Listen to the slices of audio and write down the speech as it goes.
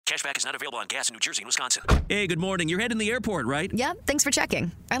Cashback is not available on gas in New Jersey and Wisconsin. Hey, good morning. You're heading to the airport, right? Yep, thanks for checking.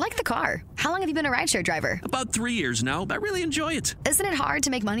 I like the car. How long have you been a rideshare driver? About 3 years now. I really enjoy it. Isn't it hard to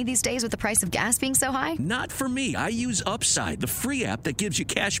make money these days with the price of gas being so high? Not for me. I use Upside, the free app that gives you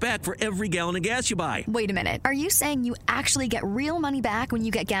cash back for every gallon of gas you buy. Wait a minute. Are you saying you actually get real money back when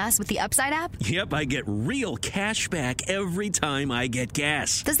you get gas with the Upside app? Yep, I get real cash back every time I get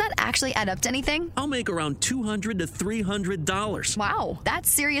gas. Does that actually add up to anything? I'll make around $200 to $300. Wow, that's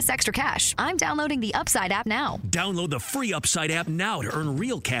serious extra cash. I'm downloading the Upside app now. Download the free Upside app now to earn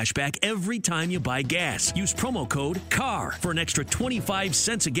real cash back every time you buy gas. Use promo code CAR for an extra 25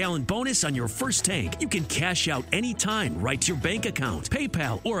 cents a gallon bonus on your first tank. You can cash out anytime right to your bank account,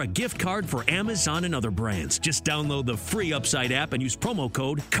 PayPal, or a gift card for Amazon and other brands. Just download the free Upside app and use promo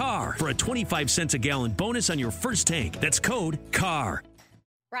code CAR for a 25 cents a gallon bonus on your first tank. That's code CAR.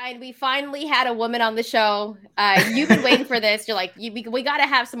 Brian, we finally had a woman on the show. You've been waiting for this. You're like, we got to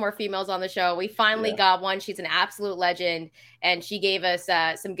have some more females on the show. We finally got one. She's an absolute legend, and she gave us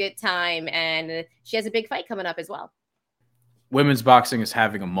some good time, and she has a big fight coming up as well. Women's boxing is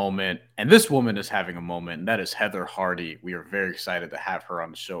having a moment, and this woman is having a moment, and that is Heather Hardy. We are very excited to have her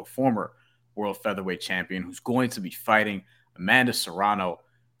on the show. Former world featherweight champion who's going to be fighting Amanda Serrano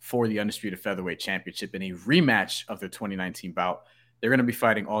for the Undisputed Featherweight Championship in a rematch of their 2019 bout. They're going to be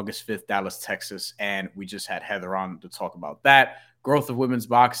fighting August 5th, Dallas, Texas, and we just had Heather on to talk about that, growth of women's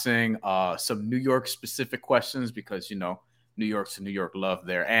boxing, some New York-specific questions because, you know, New York's a New York love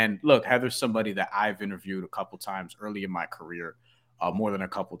there. And look, Heather's somebody that I've interviewed a couple times early in my career, more than a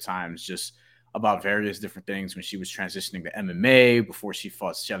couple times, just about various different things when she was transitioning to MMA, before she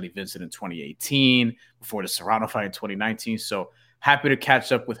fought Shelly Vincent in 2018, before the Serrano fight in 2019. So happy to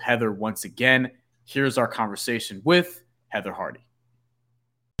catch up with Heather once again. Here's our conversation with Heather Hardy.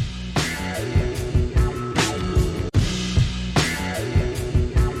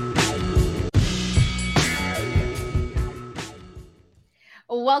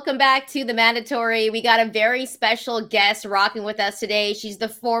 Welcome back to The Mandatory. We got a very special guest rocking with us today. She's the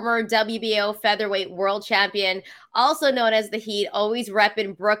former WBO featherweight world champion, also known as the Heat, always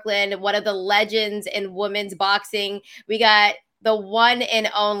repping Brooklyn, one of the legends in women's boxing. We got the one and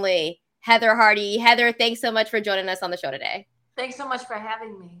only Heather Hardy. Heather, thanks so much for joining us on the show today. Thanks so much for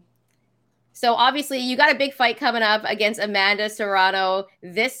having me. So obviously you got a big fight coming up against Amanda Serrano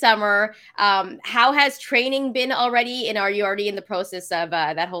this summer. How has training been already? And are you already in the process of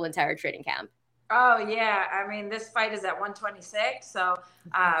that whole entire training camp? Oh, yeah. I mean, this fight is at 126. So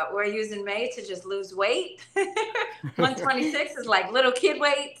we're using May to just lose weight. 126 is like little kid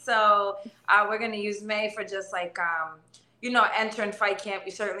weight. So we're going to use May for just like, entering fight camp.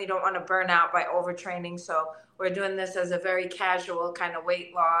 You certainly don't want to burn out by overtraining. So we're doing this as a very casual kind of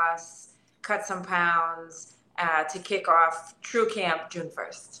weight loss, cut some pounds to kick off true camp June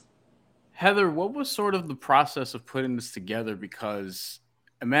 1st. Heather, what was sort of the process of putting this together? Because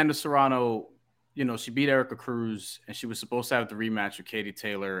Amanda Serrano, you know, she beat Erica Cruz and she was supposed to have the rematch with Katie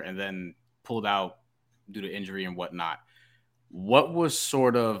Taylor and then pulled out due to injury and whatnot. What was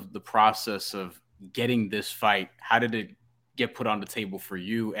sort of the process of getting this fight? How did it get put on the table for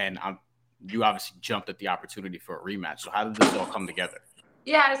you? And you obviously jumped at the opportunity for a rematch. So how did this all come together?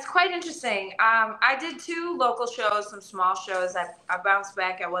 Yeah, it's quite interesting. I did 2 local shows, some small shows. I bounced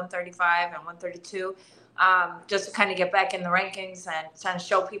back at 135 and 132 just to kind of get back in the rankings and trying to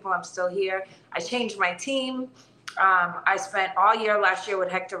show people I'm still here. I changed my team. I spent all year last year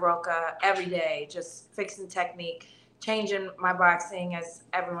with Hector Roca every day, just fixing technique, changing my boxing. As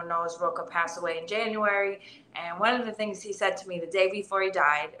everyone knows, Roca passed away in January. And one of the things he said to me the day before he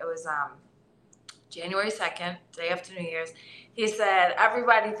died, it was January 2nd, day after New Year's. He said,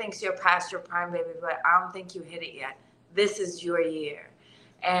 everybody thinks you're past your prime, baby, but I don't think you hit it yet. This is your year.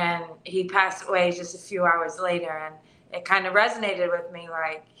 And he passed away just a few hours later. And it kind of resonated with me.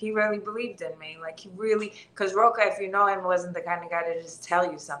 Like, he really believed in me. Like, he really, because Roca, if you know him, wasn't the kind of guy to just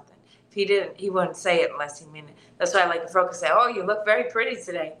tell you something. If he didn't, he wouldn't say it unless he meant it. That's why I like if Roca said, oh, you look very pretty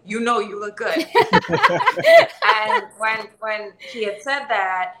today. You know you look good. And when he had said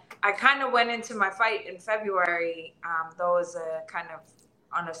that, I kind of went into my fight in February, though it was kind of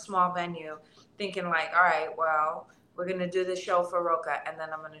on a small venue, thinking like, all right, well, we're going to do this show for Roca, and then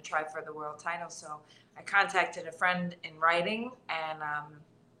I'm going to try for the world title. So I contacted a friend in writing, and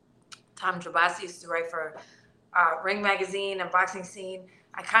Tom Trabasi used to write for Ring Magazine and Boxing Scene.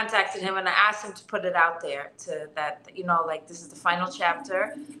 I contacted him and I asked him to put it out there to that, you know, like this is the final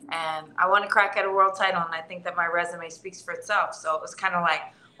chapter and I want to crack at a world title. And I think that my resume speaks for itself. So it was kind of like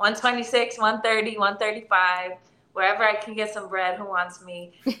 126, 130, 135, wherever I can get some bread, who wants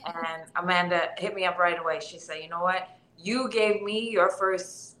me? And Amanda hit me up right away. She said, you know what? You gave me your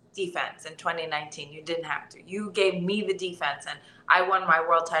first defense in 2019. You didn't have to. You gave me the defense, and I won my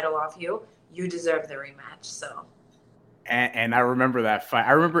world title off you. You deserve the rematch. So. And I remember that fight.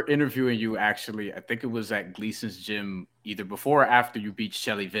 I remember interviewing you, actually. I think it was at Gleason's gym, either before or after you beat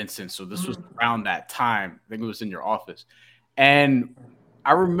Shelly Vincent. So this was around that time. I think it was in your office. And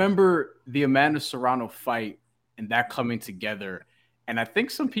I remember the Amanda Serrano fight and that coming together. And I think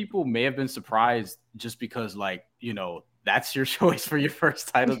some people may have been surprised just because, like, you know, that's your choice for your first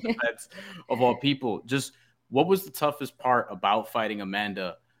title defense of all people. Just what was the toughest part about fighting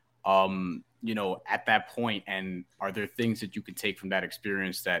Amanda, you know, at that point? And are there things that you could take from that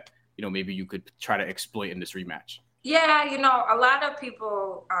experience that, you know, maybe you could try to exploit in this rematch? Yeah, you know, a lot of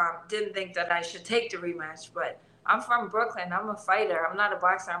people didn't think that I should take the rematch, but I'm from Brooklyn. I'm a fighter. I'm not a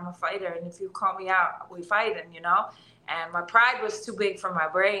boxer. I'm a fighter. And if you call me out, we fight, and you know, and my pride was too big for my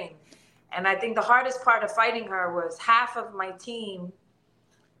brain. And I think the hardest part of fighting her was half of my team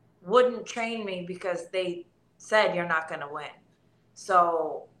wouldn't train me because they said you're not going to win.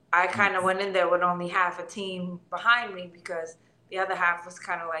 So I kind of went in there with only half a team behind me because the other half was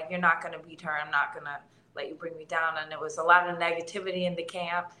kind of like, you're not going to beat her. I'm not going to let you bring me down. And there was a lot of negativity in the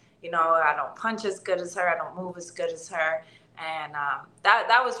camp. You know, I don't punch as good as her. I don't move as good as her. And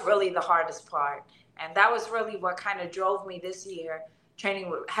that was really the hardest part. And that was really what kind of drove me this year,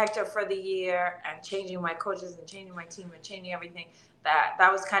 training with Hector for the year and changing my coaches and changing my team and changing everything.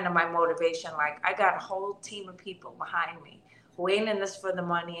 That was kind of my motivation. Like, I got a whole team of people behind me who ain't in this for the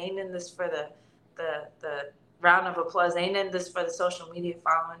money, ain't in this for the round of applause, ain't in this for the social media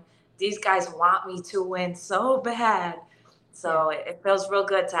following. These guys want me to win so bad. So it feels real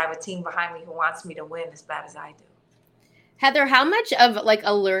good to have a team behind me who wants me to win as bad as I do. Heather, how much of like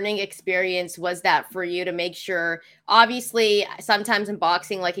a learning experience was that for you to make sure, obviously sometimes in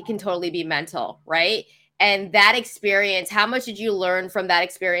boxing, like it can totally be mental, right? And that experience, how much did you learn from that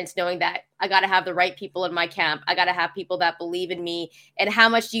experience, knowing that I got to have the right people in my camp, I got to have people that believe in me? And how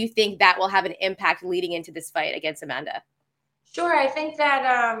much do you think that will have an impact leading into this fight against Amanda? Sure. I think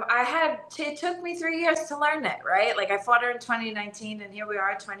that it took me 3 years to learn that, right? Like, I fought her in 2019 and here we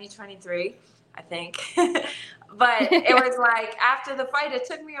are 2023, I think. But it was like, after the fight, it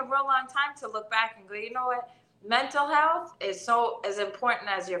took me a real long time to look back and go, you know what? Mental health is so as important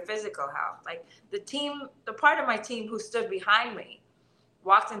as your physical health. Like, the part of my team who stood behind me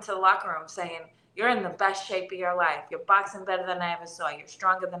walked into the locker room saying, you're in the best shape of your life. You're boxing better than I ever saw. You're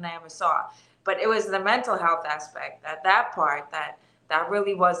stronger than I ever saw. But it was the mental health aspect, that part that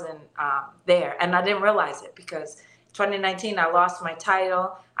really wasn't there. And I didn't realize it because 2019, I lost my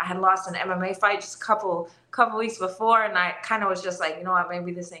title. I had lost an MMA fight just a couple weeks before. And I kind of was just like, you know what,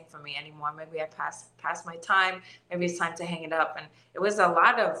 maybe this ain't for me anymore. Maybe I passed my time. Maybe it's time to hang it up. And it was a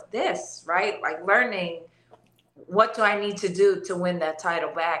lot of this, right? Like, learning, what do I need to do to win that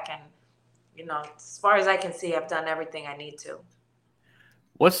title back? And, you know, as far as I can see, I've done everything I need to.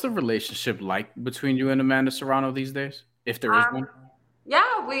 What's the relationship like between you and Amanda Serrano these days, if there is one?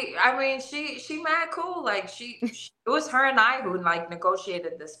 Yeah, she mad cool. Like, it was her and I who like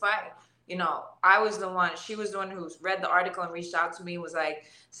negotiated this fight. You know, she was the one who read the article and reached out to me and was like,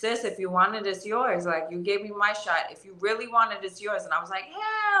 sis, if you want it, it's yours. Like, you gave me my shot. If you really want it, it's yours. And I was like,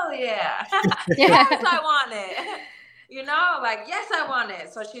 hell yeah. Yes, I want it. You know, like, yes, I want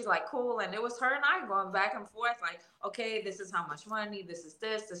it. So she's like, cool. And it was her and I going back and forth, like, okay, this is how much money, this is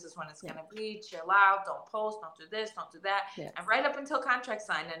when it's going to be, chill out, don't post, don't do this, don't do that. Yeah. And right up until contract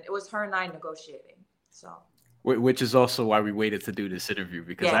signed, and it was her and I negotiating. So. Which is also why we waited to do this interview,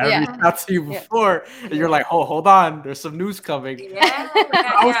 because I reached out to you before, and you're like, oh, hold on, there's some news coming. Yeah.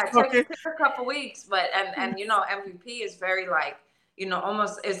 It took a couple weeks, but, and you know, MVP is very, like, you know,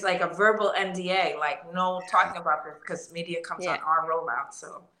 almost it's like a verbal NDA, like, no talking about this because media comes on our rollout.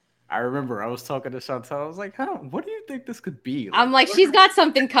 So I remember I was talking to Chantel. I was like, what do you think this could be? I'm like, she's got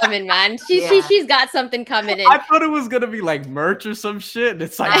something coming, man. She's got something coming in. I thought it was going to be like merch or some shit. And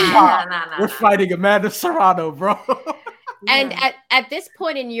it's like, we're fighting Amanda Serrano, bro. And at this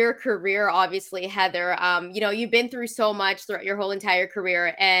point in your career, obviously, Heather, you know, you've been through so much throughout your whole entire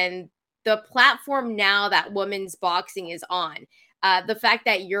career, and the platform now that women's boxing is on, the fact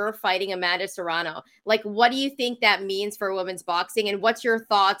that you're fighting Amanda Serrano, like, what do you think that means for women's boxing? And what's your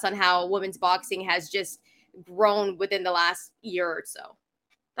thoughts on how women's boxing has just grown within the last year or so?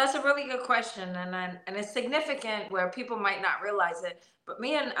 That's a really good question. And it's significant where people might not realize it. But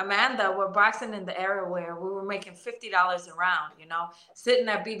me and Amanda were boxing in the era where we were making $50 a round, you know, sitting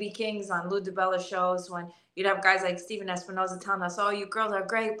at BB King's on Lou DiBella shows when you'd have guys like Steven Espinoza telling us, oh, you girls are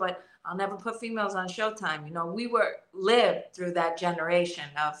great, but I'll never put females on Showtime. You know, we lived through that generation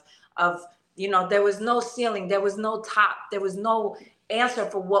of, you know, there was no ceiling, there was no top, there was no answer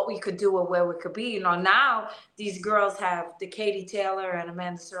for what we could do or where we could be. You know, now these girls have the Katie Taylor and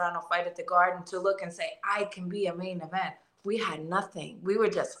Amanda Serrano fight at the Garden to look and say, I can be a main event. We had nothing. We were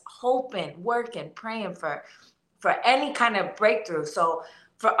just hoping, working, praying for any kind of breakthrough. So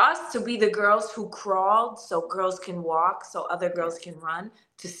for us to be the girls who crawled so girls can walk, so other girls can run,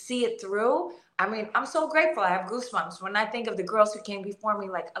 to see it through, I mean, I'm so grateful. I have goosebumps when I think of the girls who came before me,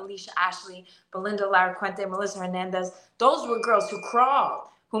 like Alicia Ashley, Belinda Lara-Quente, Melissa Hernandez. Those were girls who crawled,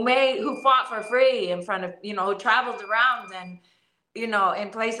 who fought for free in front of, you know, who traveled around and, you know,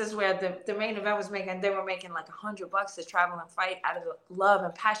 in places where the main event was they were making like $100 to travel and fight out of the love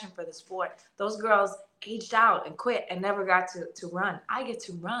and passion for the sport. Those girls aged out and quit and never got to run. I get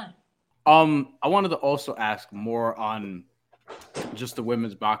to run. I wanted to also ask more on just the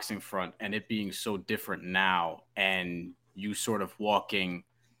women's boxing front and it being so different now, and you sort of walking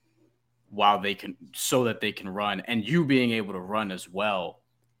so that they can run, and you being able to run as well.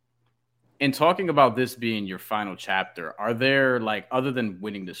 In talking about this being your final chapter, are there, like, other than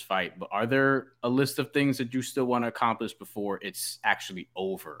winning this fight, but are there a list of things that you still want to accomplish before it's actually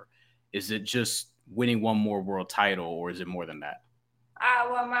over? Is it just winning one more world title, or is it more than that?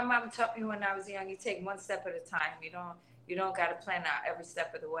 Well, my mom taught me when I was young, you take one step at a time. You don't got to plan out every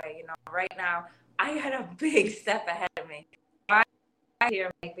step of the way. You know, right now, I got a big step ahead of me. I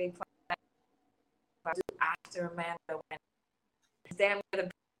hear make big plans after Amanda wins. Damn the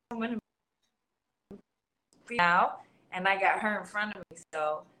woman now, and I got her in front of me.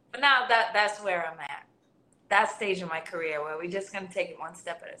 So, but now that's where I'm at. That stage of my career where we're just gonna take it one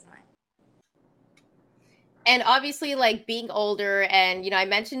step at a time. And obviously, like, being older, and, you know, I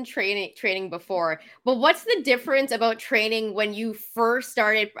mentioned training before, but what's the difference about training when you first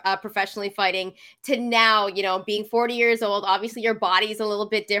started professionally fighting to now, you know, being 40 years old? Obviously, your body's a little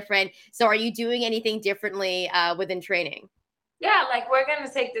bit different. So are you doing anything differently within training? Yeah, like, we're going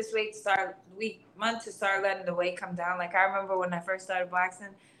to take this month to start letting the weight come down. Like, I remember when I first started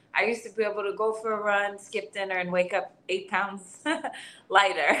boxing, I used to be able to go for a run, skip dinner, and wake up 8 pounds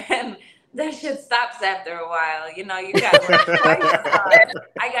lighter. And that shit stops after a while. You know, you got to work twice as hard.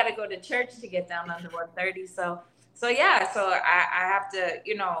 I got to go to church to get down under 130. So I have to,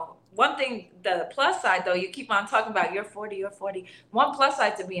 you know, one thing, the plus side, though, you keep on talking about you're 40. One plus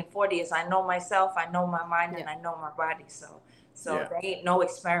side to being 40 is I know myself, I know my mind, and I know my body. So there ain't no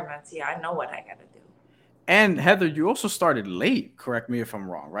experiments. Yeah, I know what I got to do. And Heather, you also started late. Correct me if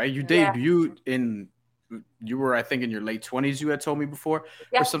I'm wrong, right? You debuted you were, I think, in your late 20s, you had told me before,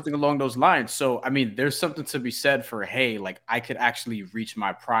 or something along those lines. So, I mean, there's something to be said for, hey, like, I could actually reach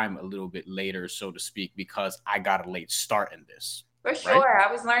my prime a little bit later, so to speak, because I got a late start in this. For sure. Right?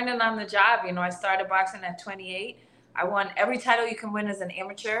 I was learning on the job. You know, I started boxing at 28. I won every title you can win as an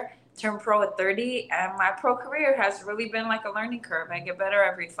amateur, turned pro at 30. And my pro career has really been like a learning curve. I get better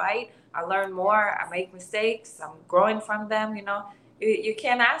every fight. I learn more. I make mistakes. I'm growing from them. You know, you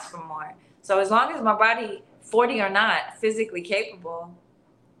can't ask for more. So as long as my body, 40 or not, physically capable,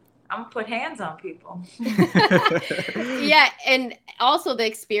 I'm gonna put hands on people. Yeah, and also the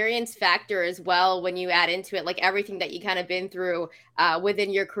experience factor as well when you add into it, like everything that you kind of been through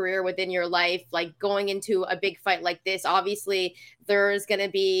within your career, within your life, like going into a big fight like this. Obviously, there's gonna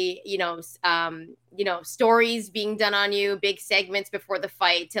be stories being done on you, big segments before the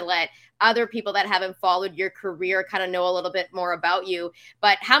fight to let other people that haven't followed your career kind of know a little bit more about you.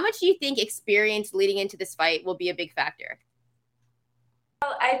 But how much do you think experience leading into this fight will be a big factor?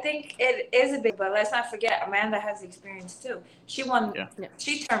 Well, I think it is a big, but let's not forget Amanda has experience too. She won,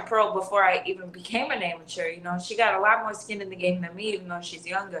 she turned pro before I even became an amateur. You know, she got a lot more skin in the game than me, even though she's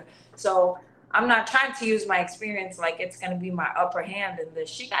younger. So I'm not trying to use my experience like it's going to be my upper hand in this.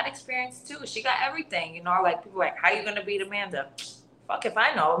 She got experience too. She got everything, you know, like people like, how you going to beat Amanda? Fuck if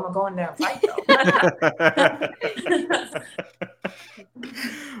I know. I'm going to go in there and fight though.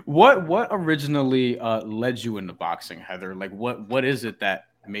 What originally led you into boxing, Heather? Like, what is it that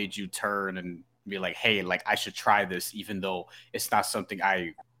made you turn and be like, hey, like, I should try this, even though it's not something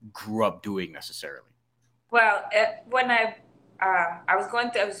I grew up doing necessarily? Well, when I was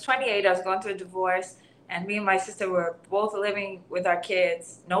 28, I was going through a divorce, and me and my sister were both living with our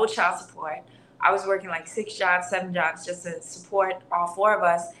kids, no child support. I was working like 6 jobs, 7 jobs just to support all 4 of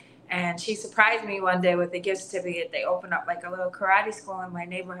us. And she surprised me one day with a gift certificate. They opened up like a little karate school in my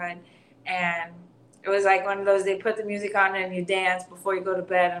neighborhood. And it was like one of those, they put the music on and you dance before you go to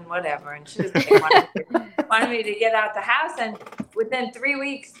bed and whatever. And she just wanted me to get out the house. And within 3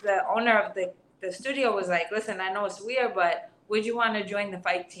 weeks, the owner of the studio was like, listen, I know it's weird, but would you want to join the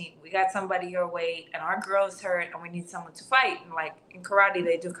fight team? We got somebody your weight and our girl's hurt and we need someone to fight. And like in karate,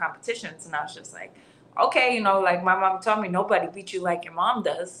 they do competitions. And I was just like, okay, like my mom told me, nobody beat you like your mom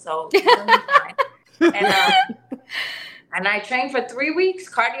does. So you're gonna be fine. And I trained for 3 weeks,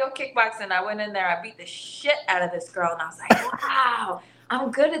 cardio kickboxing. I went in there, I beat the shit out of this girl, and I was like, wow,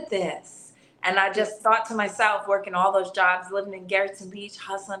 I'm good at this. And I just thought to myself, working all those jobs, living in Garrison Beach,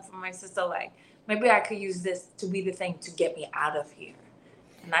 hustling for my sister, like, maybe I could use this to be the thing to get me out of here.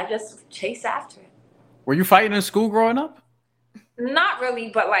 And I just chased after it. Were you fighting in school growing up? Not really,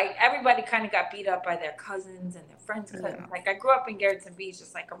 but like everybody kind of got beat up by their cousins and their friends' cousins. Yeah. Like I grew up in Garrison Beach,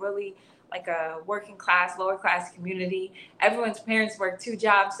 just like a working class, lower class community. Everyone's parents work 2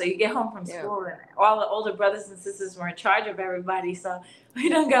 jobs, so you get home from school and all the older brothers and sisters were in charge of everybody. So we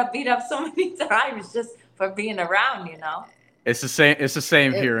done got beat up so many times just for being around, It's the same. It's the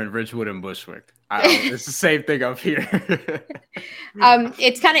same here in Ridgewood and Bushwick. It's the same thing up here.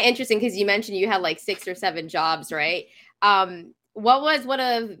 It's kind of interesting because you mentioned you had like 6 or 7 jobs, right? What was one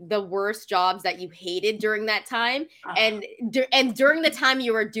of the worst jobs that you hated during that time? And during the time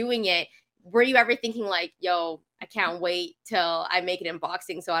you were doing it, were you ever thinking like, yo, I can't wait till I make it in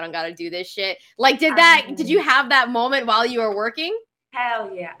boxing so I don't got to do this shit? Like, did you have that moment while you were working?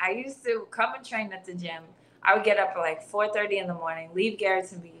 Hell yeah. I used to come and train at the gym. I would get up at like 4:30 in the morning, leave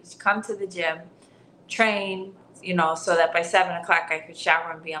Garrison Beach, come to the gym, train, so that by 7 o'clock I could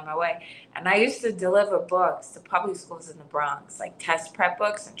shower and be on my way. And I used to deliver books to public schools in the Bronx, like test prep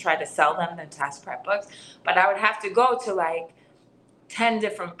books, and try to sell them the test prep books. But I would have to go to like 10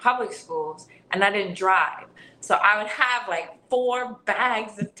 different public schools, and I didn't drive. So I would have like 4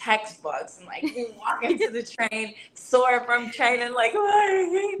 bags of textbooks and like walk into the train, sore from training, like, oh, I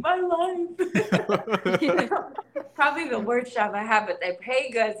hate my life. Probably the worst job I have, but they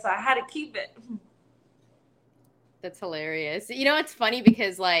pay good, so I had to keep it. That's hilarious. It's funny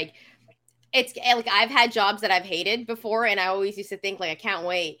because like it's like I've had jobs that I've hated before, and I always used to think like I can't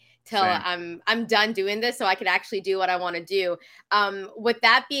wait till I'm done doing this so I could actually do what I want to do. With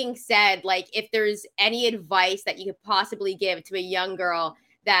that being said, like if there's any advice that you could possibly give to a young girl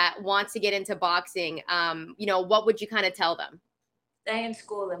that wants to get into boxing, what would you kind of tell them? Stay in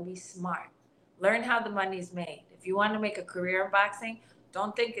school and be smart. Learn how the money's made. If you want to make a career in boxing,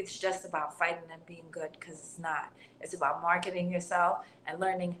 don't think it's just about fighting and being good, because it's not. It's about marketing yourself and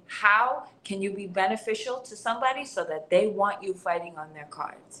learning how can you be beneficial to somebody so that they want you fighting on their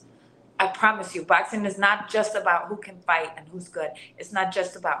cards. I promise you, boxing is not just about who can fight and who's good. It's not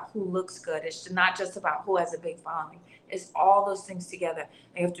just about who looks good. It's not just about who has a big following. It's all those things together.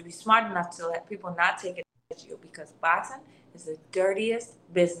 And you have to be smart enough to let people not take advantage of you, because boxing is the dirtiest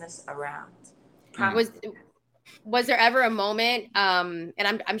business around. Was there ever a moment, and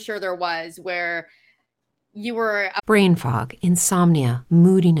I'm sure there was, where you were brain fog, insomnia,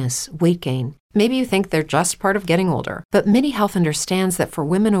 moodiness, weight gain? Maybe you think they're just part of getting older, but MIDI Health understands that for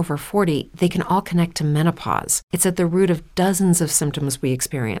women over 40, they can all connect to menopause. It's at the root of dozens of symptoms we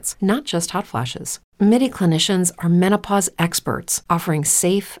experience, not just hot flashes. MIDI clinicians are menopause experts, offering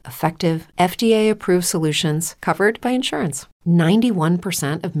safe, effective, FDA-approved solutions covered by insurance.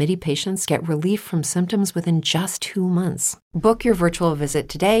 91% of MIDI patients get relief from symptoms within just 2 months. Book your virtual visit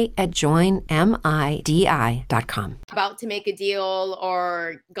today at joinmidi.com. About to make a deal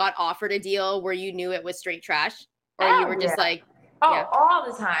or got offered a deal where you knew it was straight trash? Or you were just like... all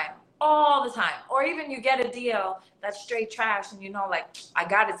the time. All the time. Or even you get a deal that's straight trash and like, I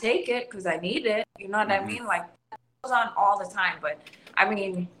got to take it because I need it. You know what I mean? Like, it goes on all the time. But I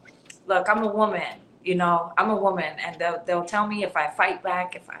mean, look, I'm a woman. I'm a woman, and they'll tell me if I fight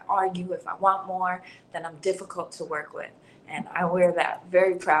back, if I argue, if I want more, then I'm difficult to work with. And I wear that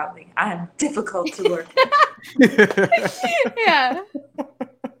very proudly. I am difficult to work with. Yeah.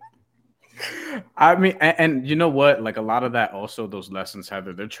 I mean, and you know what? Like a lot of that, also those lessons,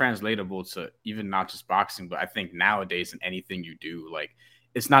 Heather, they're translatable to even not just boxing, but I think nowadays in anything you do, like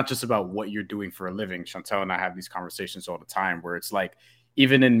it's not just about what you're doing for a living. Chantel and I have these conversations all the time where it's like,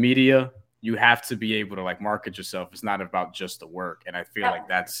 even in media, you have to be able to like market yourself. It's not about just the work. And I feel like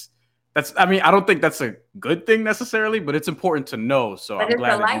that's, I mean, I don't think that's a good thing necessarily, but it's important to know. So I'm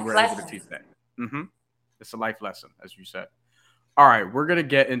glad that you were able to teach that. It's a life lesson, as you said. All right, we're going to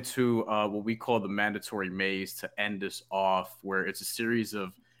get into what we call the mandatory maze to end this off, where it's a series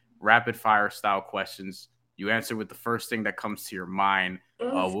of rapid fire style questions. You answer with the first thing that comes to your mind.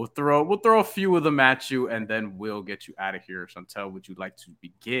 We'll throw a few of them at you, and then we'll get you out of here. Chantel, would you like to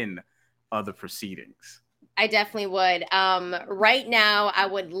begin the proceedings? I definitely would. Right now, I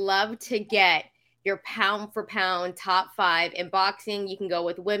would love to get your pound for pound top 5 in boxing. You can go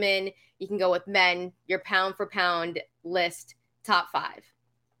with women, you can go with men. Your pound for pound list, top 5.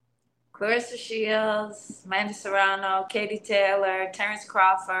 Clarissa Shields, Amanda Serrano, Katie Taylor, Terrence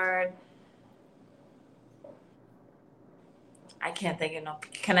Crawford, I can't think of no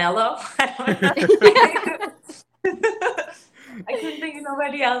Canelo. I couldn't think of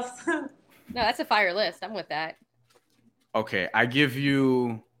nobody else. No, that's a fire list. I'm with that. Okay, I give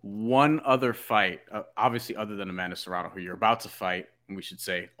you one other fight, obviously other than Amanda Serrano, who you're about to fight. And we should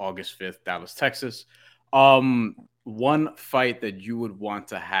say August 5th, Dallas, Texas. One fight that you would want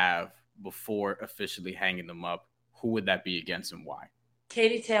to have before officially hanging them up. Who would that be against and why?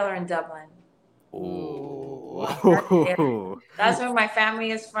 Katie Taylor in Dublin. Ooh. That's where my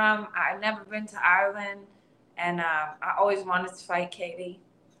family is from. I've never been to Ireland, and I always wanted to fight Katie.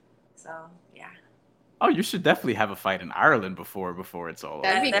 So, yeah. Oh, you should definitely have a fight in Ireland before it's all over.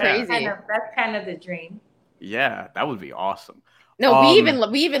 That'd be crazy. That's kind of the dream. Yeah, that would be awesome. No, we even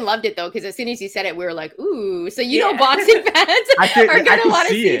loved it though, because as soon as you said it, we were like, "Ooh!" So boxing fans are gonna want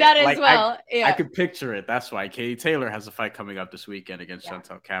to see that as well. I could picture it. That's why Katie Taylor has a fight coming up this weekend against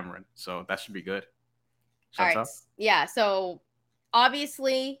Chantel Cameron, so that should be good. All right, yeah. So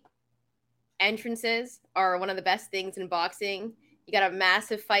obviously, entrances are one of the best things in boxing. You got a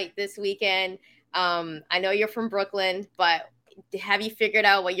massive fight this weekend. I know you're from Brooklyn, but have you figured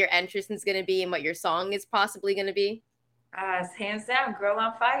out what your entrance is going to be and what your song is possibly going to be? It's hands down, Girl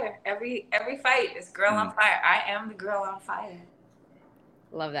on Fire. Every fight is Girl on Fire. I am the Girl on Fire.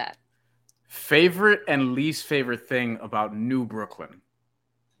 Love that. Favorite and least favorite thing about New Brooklyn?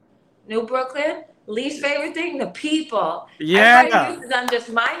 New Brooklyn? Least favorite thing? The people. Yeah. Everybody used to just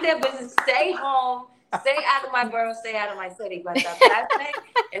mind their business, stay home, stay out of my borough, stay out of my city. But the best thing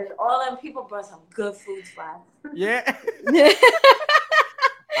is all them people brought some good food spots. Yeah.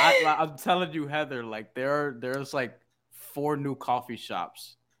 I'm telling you, Heather, like there's like 4 new coffee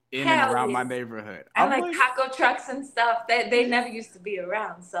shops in and around my neighborhood. And like taco trucks and stuff that they never used to be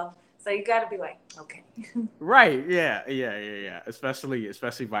around. So you got to be like, okay. Right. Yeah.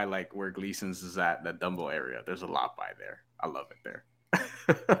 Especially by like where Gleason's is at, that Dumbo area. There's a lot by there. I love it there.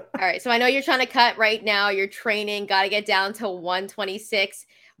 All right. So I know you're trying to cut right now. You're training, got to get down to 126.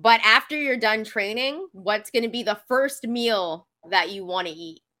 But after you're done training, what's going to be the first meal that you want to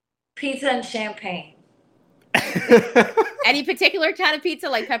eat? Pizza and champagne. Any particular kind of pizza,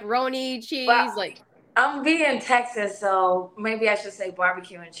 like pepperoni, cheese? Well, I'm being Texas, so maybe I should say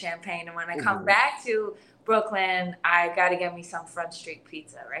barbecue and champagne. And when I come back to Brooklyn, I got to get me some Front Street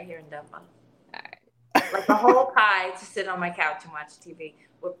pizza right here in Dublin. All right. Like a whole pie to sit on my couch and watch TV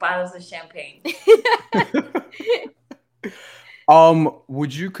with bottles of champagne.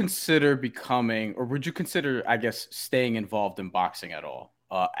 Would you consider becoming, or would you consider, I guess, staying involved in boxing at all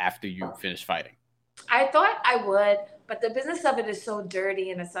after you finish fighting? I thought I would, but the business of it is so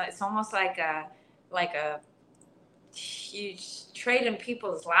dirty, and it's almost like a huge trading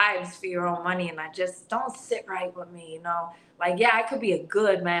people's lives for your own money, and I just don't sit right with me, you know. Like, yeah, I could be a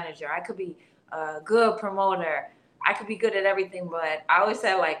good manager, I could be a good promoter, I could be good at everything, but I always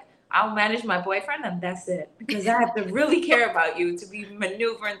say, like, I'll manage my boyfriend and that's it, because I have to really care about you to be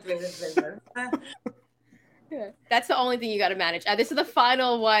maneuvering through this business. That's the only thing you got to manage. This is the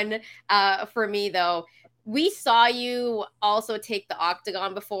final one for me, though. We saw you also take the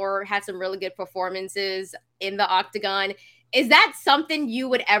octagon before, had some really good performances in the octagon. Is that something you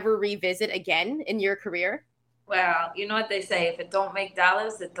would ever revisit again in your career? Well, you know what they say, if it don't make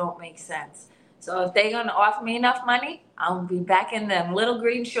dollars, it don't make sense. So if they're going to offer me enough money, I'll be back in them little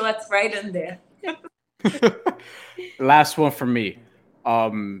green shorts right in there. Last one for me,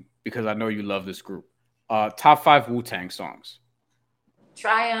 because I know you love this group. Top 5 Wu-Tang songs.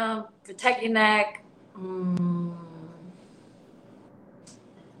 Triumph, Protect Your Neck.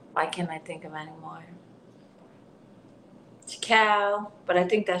 Why can't I think of any more? Cal, but I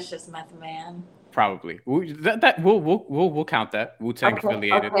think that's just Method Man. Probably. We'll count that. Wu-Tang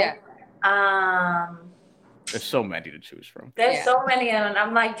affiliated. Okay. There's so many to choose from. There's so many, and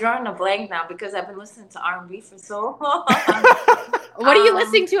I'm like drawing a blank now because I've been listening to R&B for so long. What are you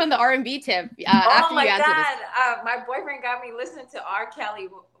listening to on the R&B tip? Oh my God! My boyfriend got me listening to R. Kelly.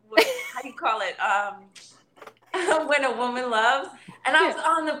 How do you call it? When a Woman Loves, and I was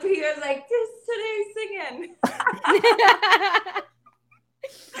on the pier like, this today's singing.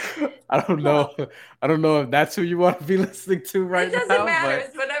 I don't know if that's who you want to be listening to right now. It doesn't matter.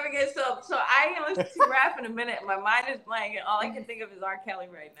 It's whatever gets up. So I ain't listening to rap in a minute. My mind is blank, and all I can think of is R. Kelly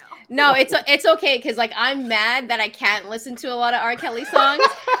right now. No, it's okay, because like I'm mad that I can't listen to a lot of R. Kelly songs.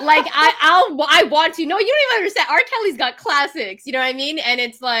 Like I want to. No, you don't even understand. R. Kelly's got classics. You know what I mean? And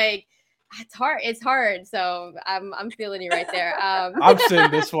it's like it's hard. So I'm feeling you right there. I'm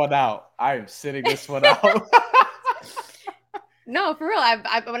sitting this one out. I am sitting this one out. No, for real.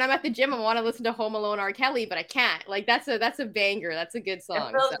 When I'm at the gym, I want to listen to Home Alone R. Kelly, but I can't. Like that's a banger. That's a good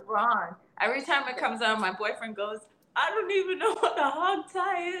song. It feels wrong. Every time it comes on, my boyfriend goes, I don't even know what a hog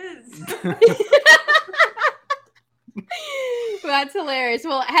tie is. That's hilarious.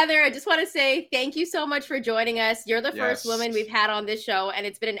 Well, Heather, I just want to say thank you so much for joining us. You're the first woman we've had on this show, and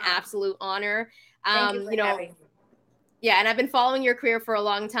it's been an absolute honor. Thank you for having me. Yeah, and I've been following your career for a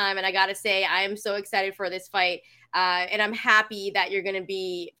long time, and I got to say, I am so excited for this fight, and I'm happy that you're going to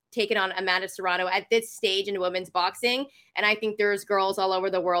be taking on Amanda Serrano at this stage in women's boxing, and I think there's girls all over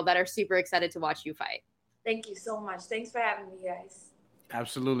the world that are super excited to watch you fight. Thank you so much. Thanks for having me, guys.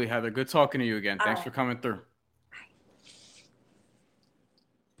 Absolutely, Heather. Good talking to you again. Thanks for coming through.